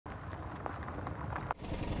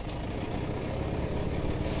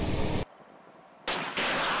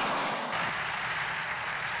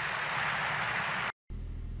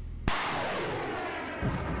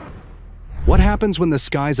happens when the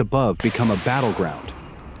skies above become a battleground?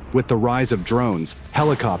 With the rise of drones,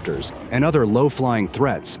 helicopters, and other low-flying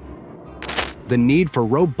threats, the need for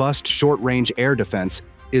robust short-range air defense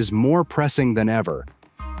is more pressing than ever.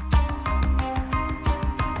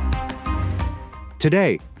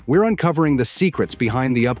 Today, we're uncovering the secrets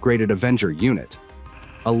behind the Upgraded Avenger Unit,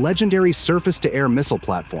 a legendary surface-to-air missile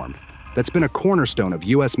platform that's been a cornerstone of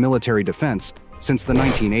U.S. military defense since the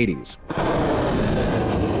 1980s.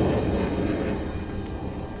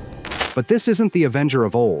 But this isn't the Avenger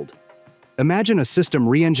of old. Imagine a system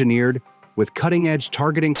re-engineered with cutting-edge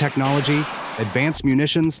targeting technology, advanced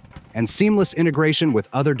munitions, and seamless integration with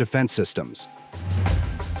other defense systems.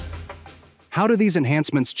 How do these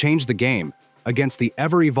enhancements change the game against the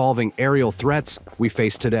ever-evolving aerial threats we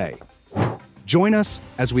face today? Join us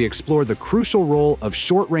as we explore the crucial role of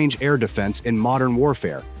short-range air defense in modern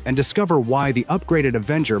warfare and discover why the Upgraded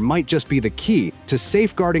Avenger might just be the key to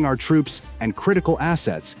safeguarding our troops and critical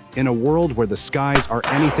assets in a world where the skies are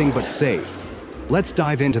anything but safe. Let's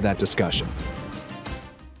dive into that discussion.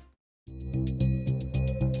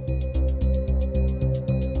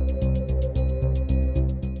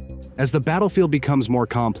 As the battlefield becomes more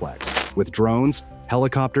complex, with drones,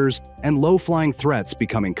 helicopters, and low-flying threats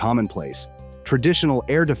becoming commonplace, traditional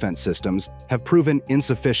air defense systems have proven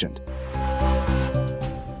insufficient.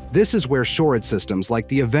 This is where SHORAD systems like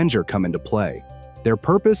the Avenger come into play. Their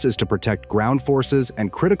purpose is to protect ground forces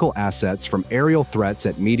and critical assets from aerial threats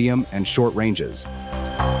at medium and short ranges,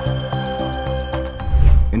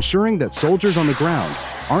 ensuring that soldiers on the ground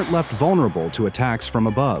aren't left vulnerable to attacks from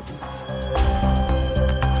above.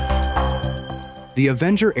 The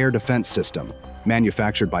Avenger Air Defense System,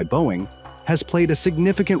 manufactured by Boeing, has played a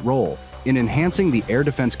significant role in enhancing the air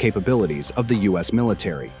defense capabilities of the U.S.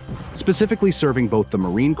 military, specifically serving both the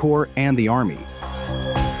Marine Corps and the Army.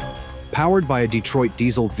 Powered by a Detroit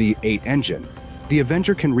diesel V8 engine, the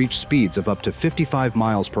Avenger can reach speeds of up to 55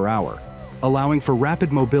 miles per hour, allowing for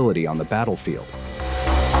rapid mobility on the battlefield.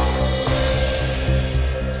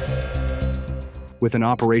 With an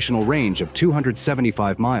operational range of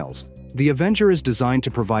 275 miles, the Avenger is designed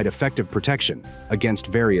to provide effective protection against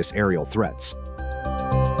various aerial threats.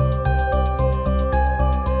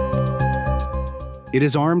 It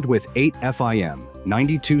is armed with 8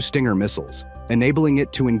 FIM-92 Stinger missiles, enabling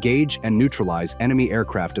it to engage and neutralize enemy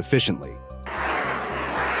aircraft efficiently.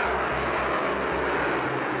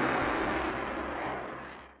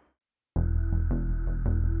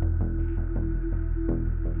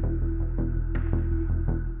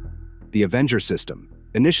 The Avenger system,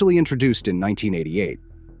 initially introduced in 1988,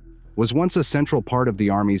 was once a central part of the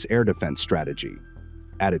Army's air defense strategy.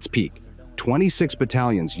 At its peak, 26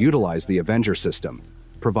 battalions utilized the Avenger system,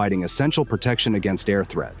 providing essential protection against air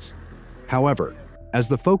threats. However, as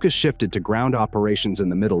the focus shifted to ground operations in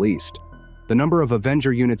the Middle East, the number of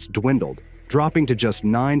Avenger units dwindled, dropping to just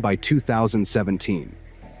 9 by 2017.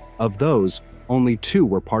 Of those, only 2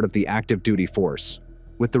 were part of the active duty force,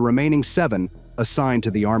 with the remaining 7 assigned to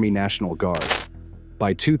the Army National Guard.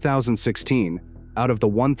 By 2016, out of the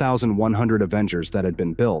 1,100 Avengers that had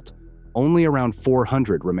been built, only around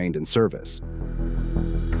 400 remained in service.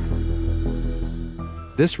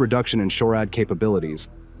 This reduction in SHORAD capabilities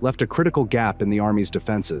left a critical gap in the Army's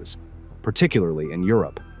defenses, particularly in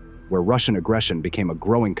Europe, where Russian aggression became a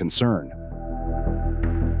growing concern.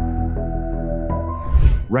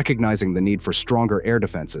 Recognizing the need for stronger air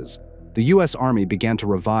defenses, the U.S. Army began to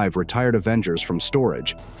revive retired Avengers from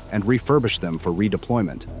storage and refurbish them for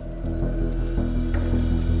redeployment.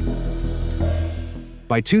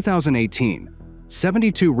 By 2018,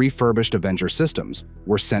 72 refurbished Avenger systems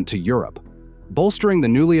were sent to Europe, bolstering the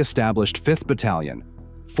newly established 5th Battalion,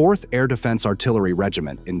 4th Air Defense Artillery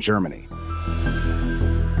Regiment in Germany.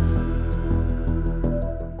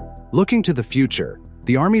 Looking to the future,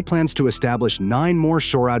 the Army plans to establish 9 more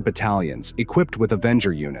SHORAD battalions equipped with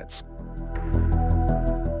Avenger units.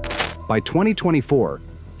 By 2024,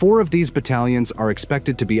 4 of these battalions are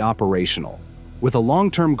expected to be operational, with a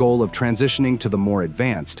long-term goal of transitioning to the more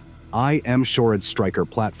advanced im-shorad Striker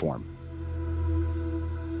platform.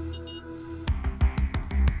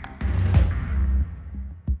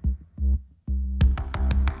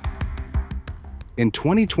 In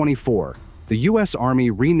 2024, the U.S. Army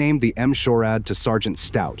renamed the im-shorad to Sergeant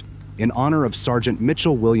Stout in honor of Sergeant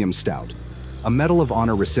Mitchell William Stout, a Medal of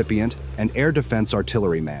Honor recipient and Air Defense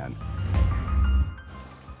Artilleryman.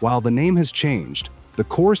 While the name has changed, the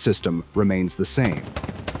core system remains the same.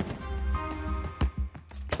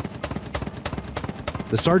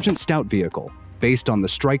 The Sergeant Stout vehicle, based on the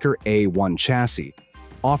Striker A1 chassis,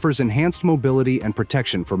 offers enhanced mobility and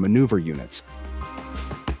protection for maneuver units.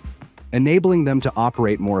 enabling them to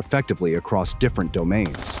operate more effectively across different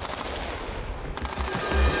domains.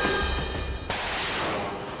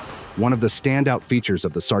 One of the standout features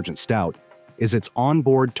of the Sergeant Stout is its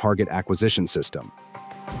onboard target acquisition system,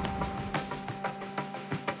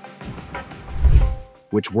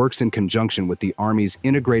 which works in conjunction with the Army's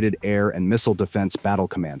Integrated Air and Missile Defense Battle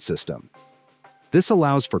Command System. This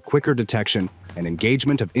allows for quicker detection and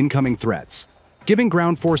engagement of incoming threats, giving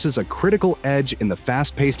ground forces a critical edge in the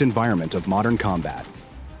fast-paced environment of modern combat.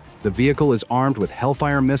 The vehicle is armed with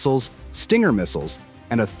Hellfire missiles, Stinger missiles,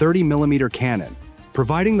 and a 30mm cannon,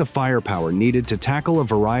 providing the firepower needed to tackle a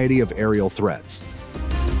variety of aerial threats.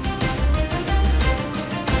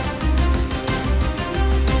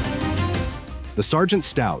 The Sergeant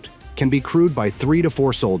Stout can be crewed by 3 to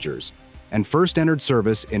 4 soldiers and first entered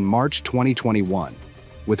service in March 2021,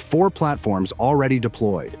 with 4 platforms already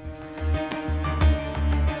deployed.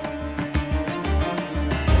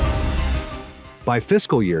 By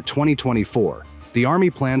fiscal year 2024, the Army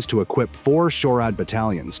plans to equip 4 SHORAD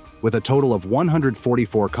battalions with a total of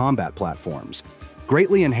 144 combat platforms,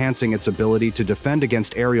 greatly enhancing its ability to defend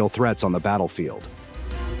against aerial threats on the battlefield.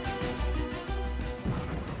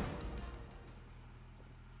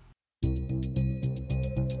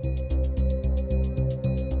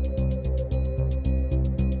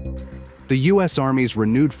 The U.S. Army's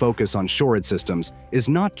renewed focus on SHORAD systems is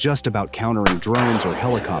not just about countering drones or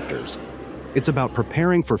helicopters. It's about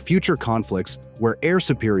preparing for future conflicts where air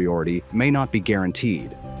superiority may not be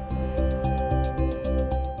guaranteed.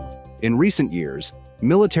 In recent years,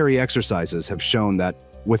 military exercises have shown that,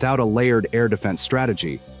 without a layered air defense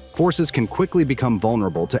strategy, forces can quickly become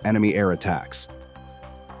vulnerable to enemy air attacks.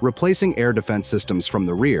 Replacing air defense systems from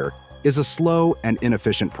the rear is a slow and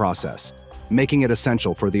inefficient process, making it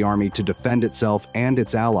essential for the Army to defend itself and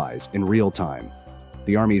its allies in real time.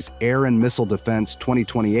 The Army's Air and Missile Defense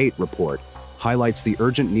 2028 report highlights the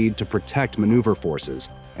urgent need to protect maneuver forces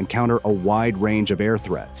and counter a wide range of air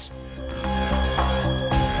threats.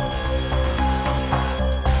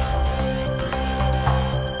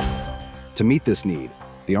 To meet this need,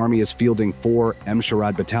 the Army is fielding 4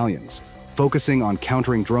 im-shorad battalions, focusing on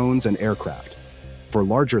countering drones and aircraft. For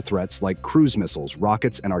larger threats like cruise missiles,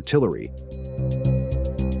 rockets, and artillery,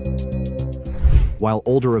 while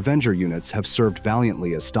older Avenger units have served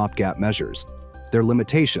valiantly as stopgap measures, their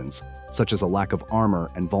limitations, such as a lack of armor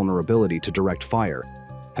and vulnerability to direct fire,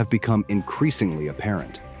 have become increasingly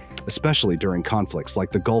apparent, especially during conflicts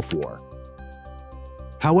like the Gulf War.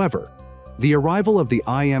 However, the arrival of the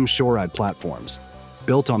im-shorad platforms,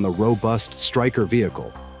 built on the robust Stryker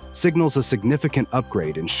vehicle, signals a significant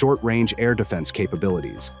upgrade in short-range air defense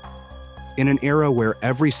capabilities. In an era where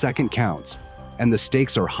every second counts and the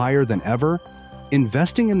stakes are higher than ever,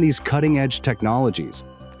 investing in these cutting-edge technologies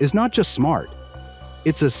is not just smart,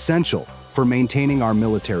 it's essential for maintaining our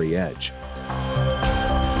military edge.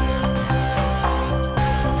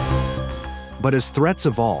 But as threats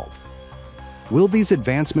evolve, will these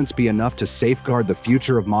advancements be enough to safeguard the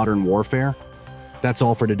future of modern warfare? That's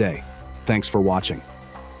all for today. Thanks for watching.